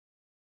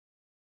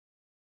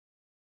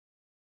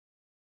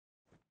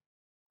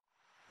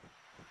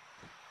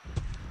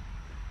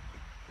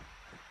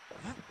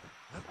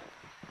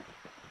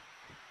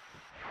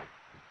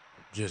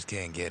Just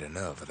can't get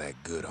enough of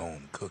that good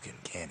home cooking,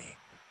 can he?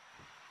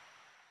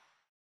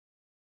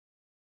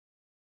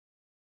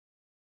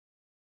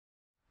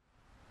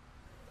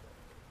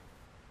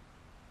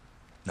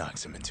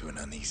 Knocks him into an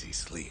uneasy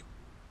sleep.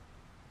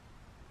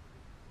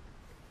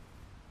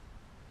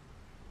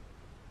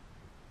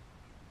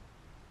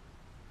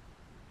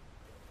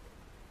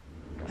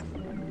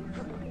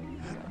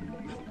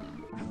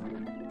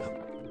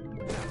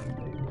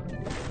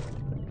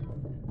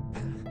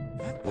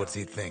 What's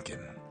he thinking?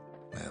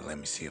 Well, let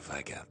me see if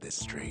I got this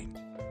straight.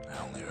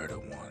 I only heard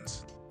it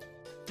once.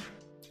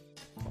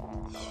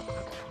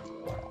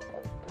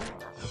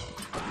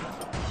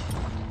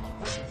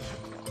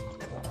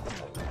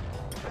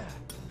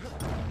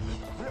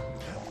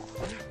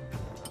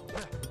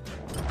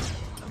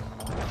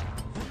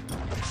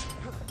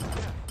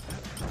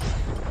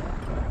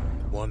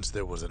 Once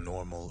there was a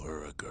normal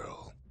Ura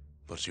girl,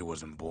 but she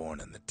wasn't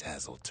born in the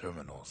Tassel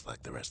terminals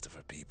like the rest of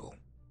her people.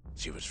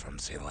 She was from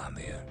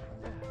Ceylondia.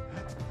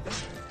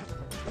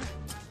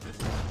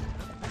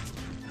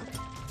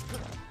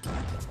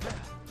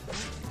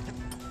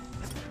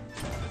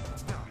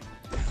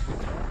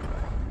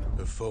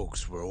 Her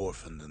folks were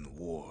orphaned in the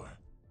war,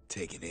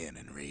 taken in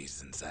and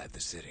raised inside the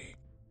city,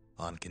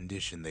 on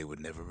condition they would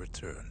never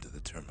return to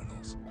the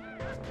terminals.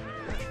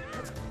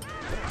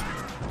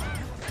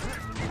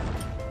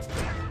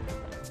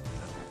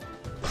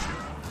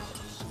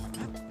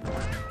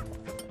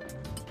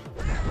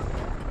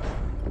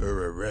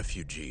 Ura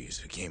refugees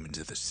who came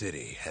into the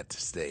city had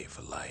to stay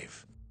for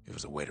life. It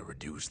was a way to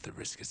reduce the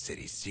risk of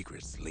city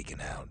secrets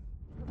leaking out.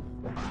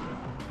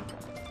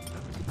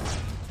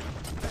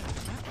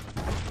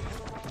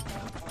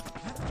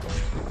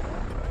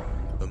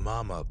 The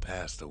mama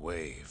passed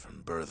away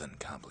from birthing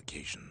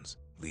complications,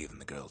 leaving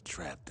the girl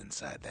trapped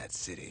inside that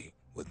city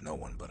with no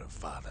one but her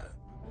father.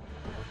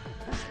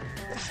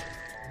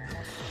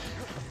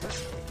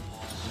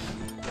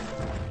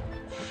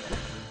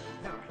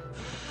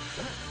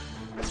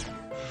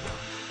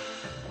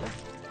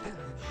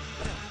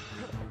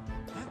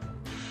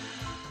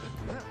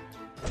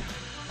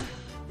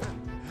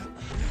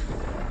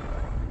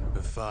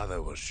 Her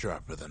father was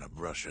sharper than a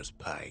brusher's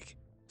pike,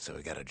 so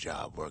he got a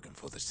job working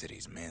for the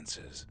city's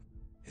mancers.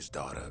 His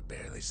daughter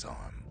barely saw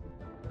him.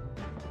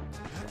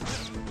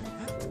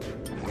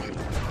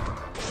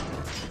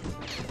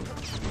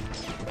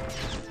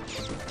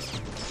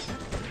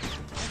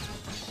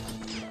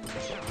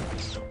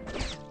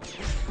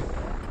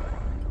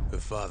 Her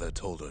father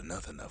told her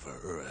nothing of her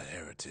Ura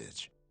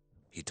heritage.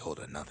 He told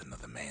her nothing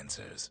of the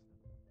mancers.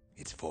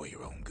 It's for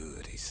your own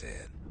good, he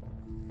said.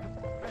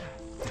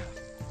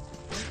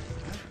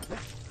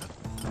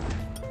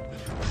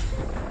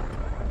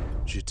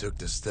 She took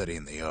to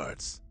studying the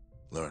arts,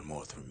 learned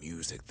more through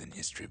music than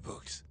history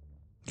books,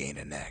 gained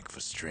a knack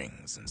for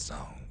strings and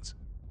songs.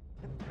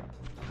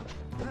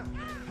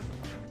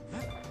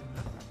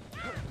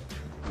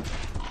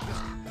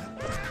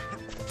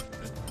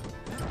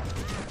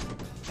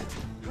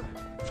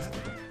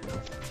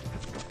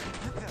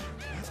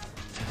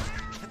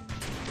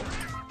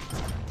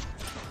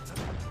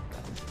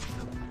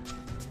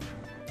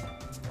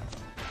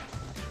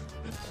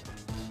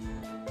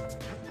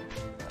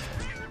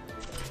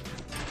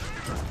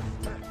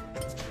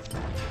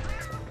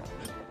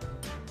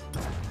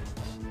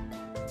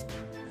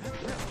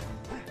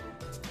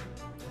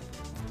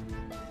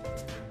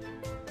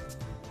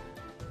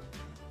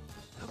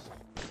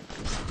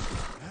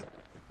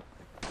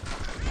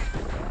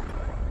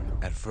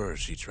 At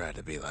first, she tried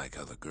to be like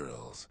other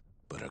girls,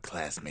 but her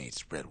classmates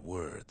spread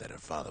word that her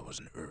father was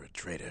an Ura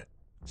trader,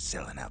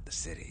 selling out the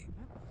city.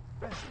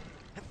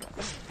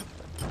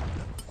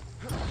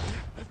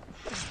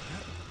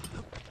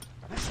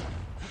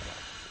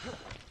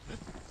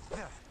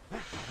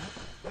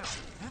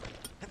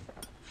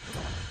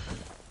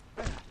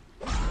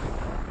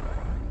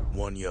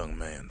 One young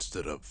man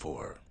stood up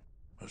for her,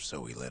 or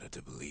so he led her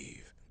to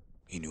believe.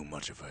 He knew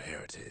much of her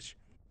heritage,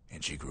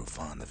 and she grew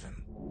fond of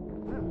him.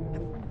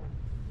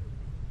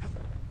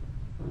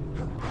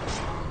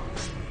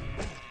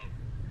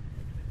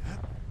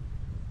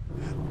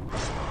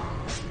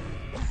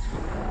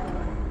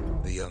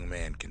 The young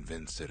man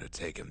convinced her to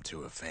take him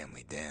to her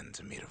family den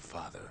to meet her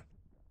father.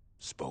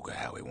 Spoke of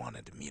how he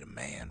wanted to meet a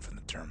man from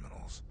the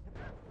terminals.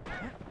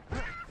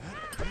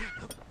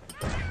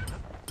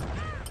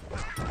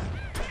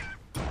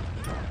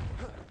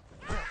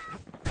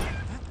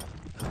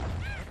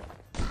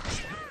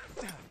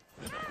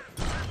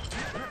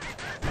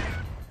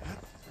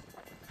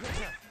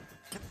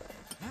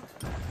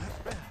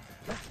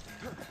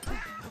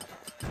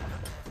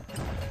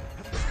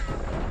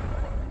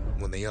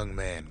 When the young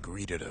man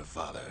greeted her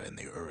father in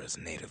the Ura's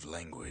native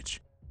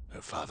language,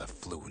 her father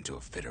flew into a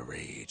fit of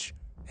rage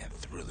and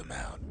threw them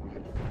out.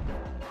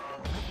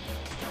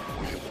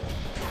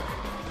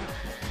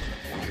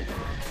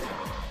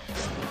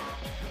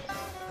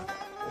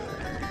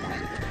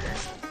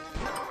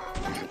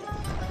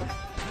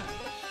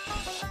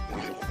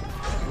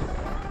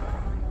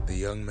 The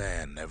young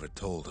man never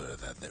told her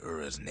that the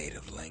Ura's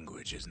native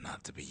language is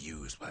not to be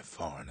used by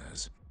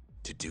foreigners.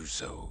 To do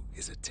so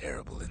is a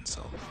terrible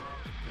insult.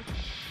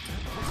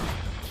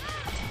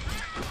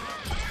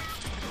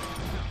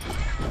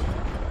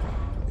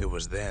 It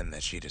was then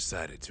that she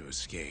decided to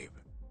escape.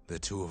 The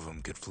two of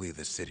them could flee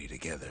the city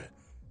together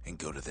and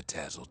go to the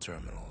Tassel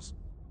terminals.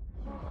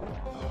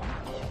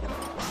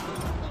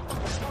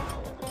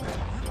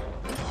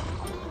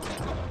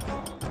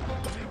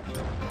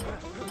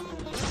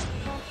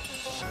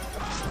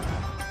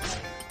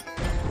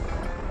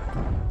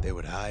 They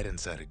would hide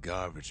inside a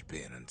garbage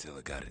bin until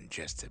it got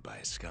ingested by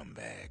a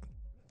scumbag,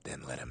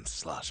 then let him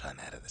slosh on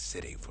out of the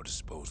city for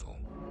disposal.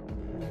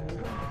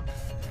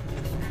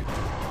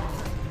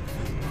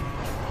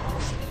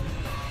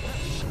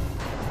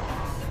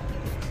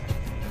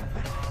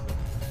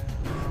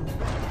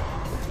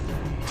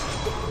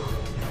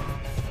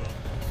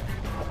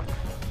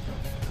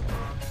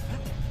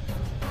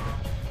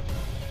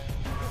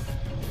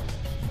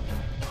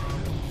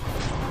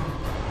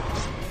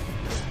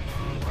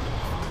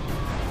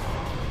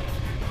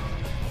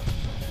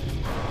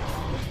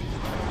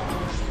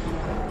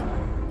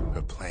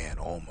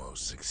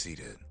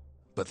 Succeeded,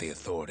 but the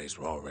authorities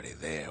were already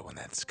there when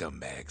that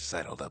scumbag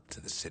sidled up to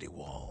the city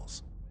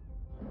walls.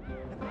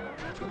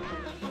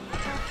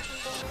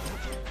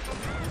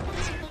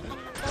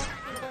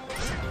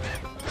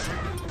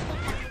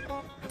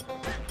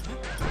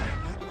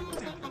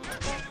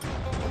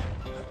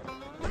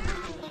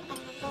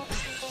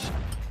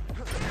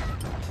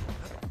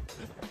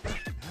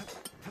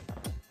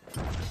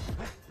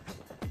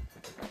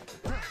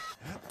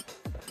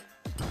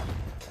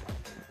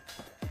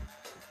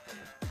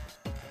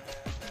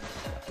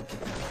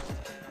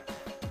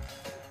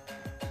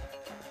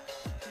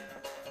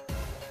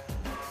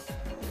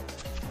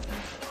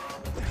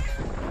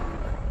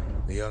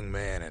 The young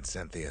man had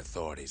sent the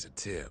authorities a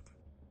tip,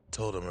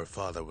 told him her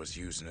father was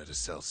using her to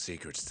sell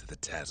secrets to the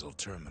Tassel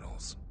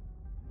terminals.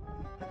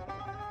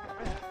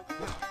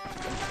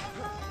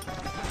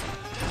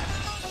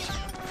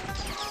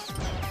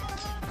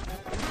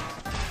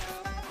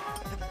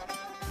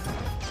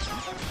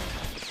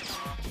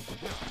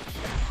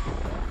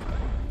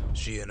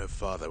 She and her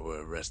father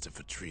were arrested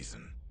for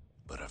treason,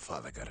 but her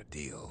father got a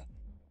deal.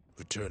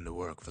 Returned to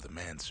work for the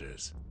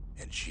Mansers,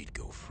 and she'd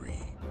go free.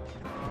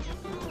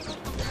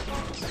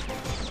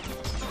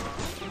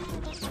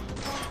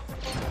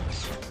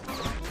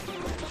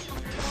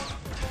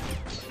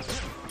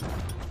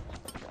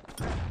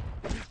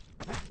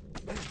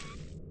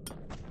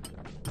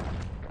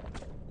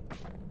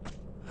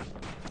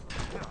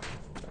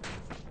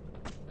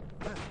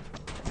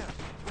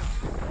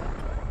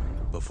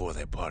 Before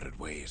they parted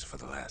ways for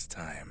the last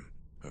time,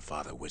 her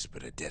father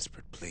whispered a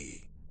desperate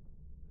plea.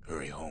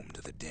 Hurry home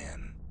to the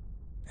den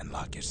and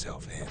lock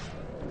yourself in.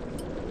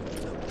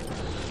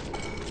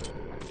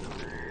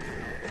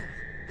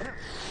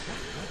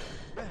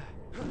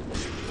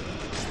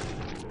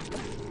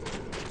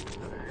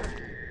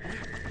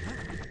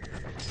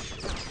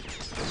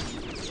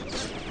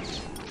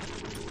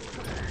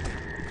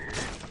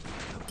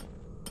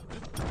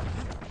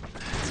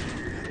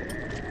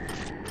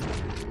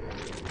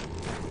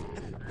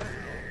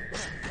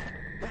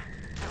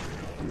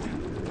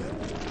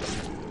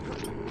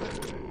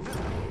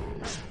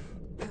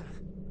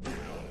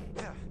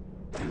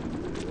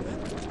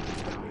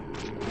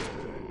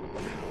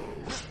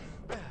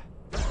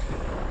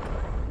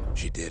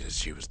 She did as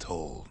she was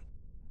told,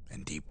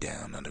 and deep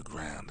down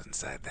underground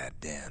inside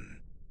that den,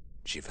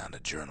 she found a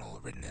journal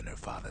written in her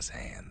father's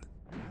hand.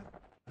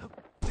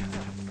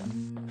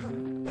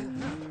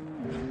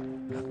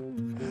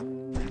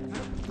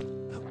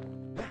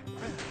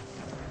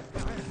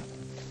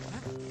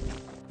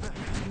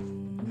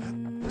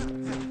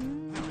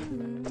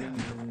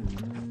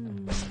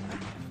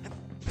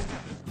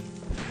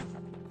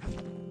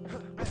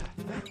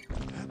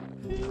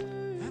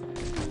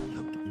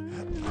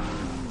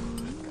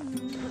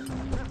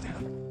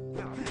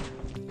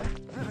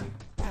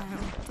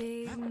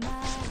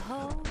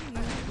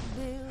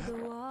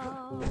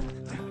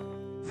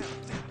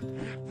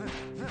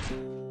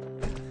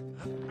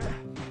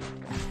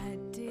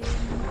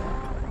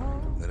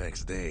 The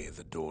next day,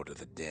 the door to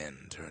the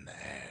den turned to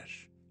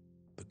ash.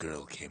 The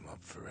girl came up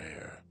for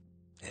air,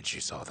 and she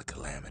saw the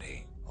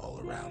calamity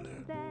all around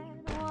her.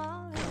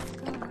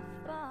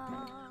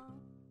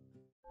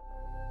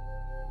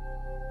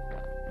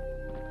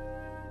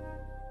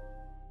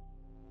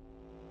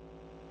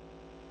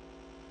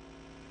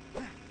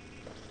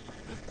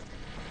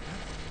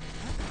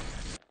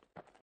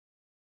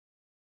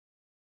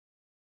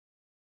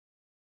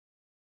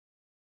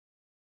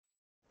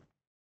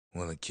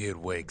 When the kid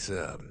wakes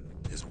up,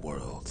 his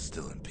world's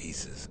still in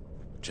pieces,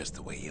 just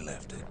the way he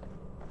left it.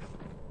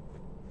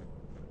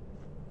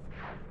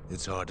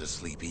 It's hard to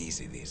sleep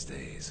easy these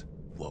days,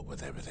 what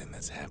with everything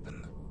that's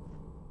happened.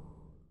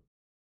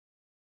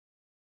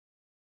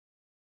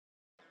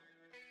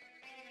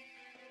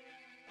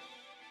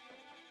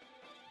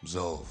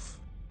 Zolf,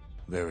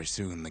 very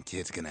soon the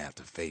kid's gonna have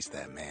to face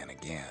that man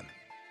again,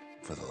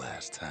 for the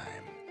last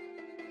time.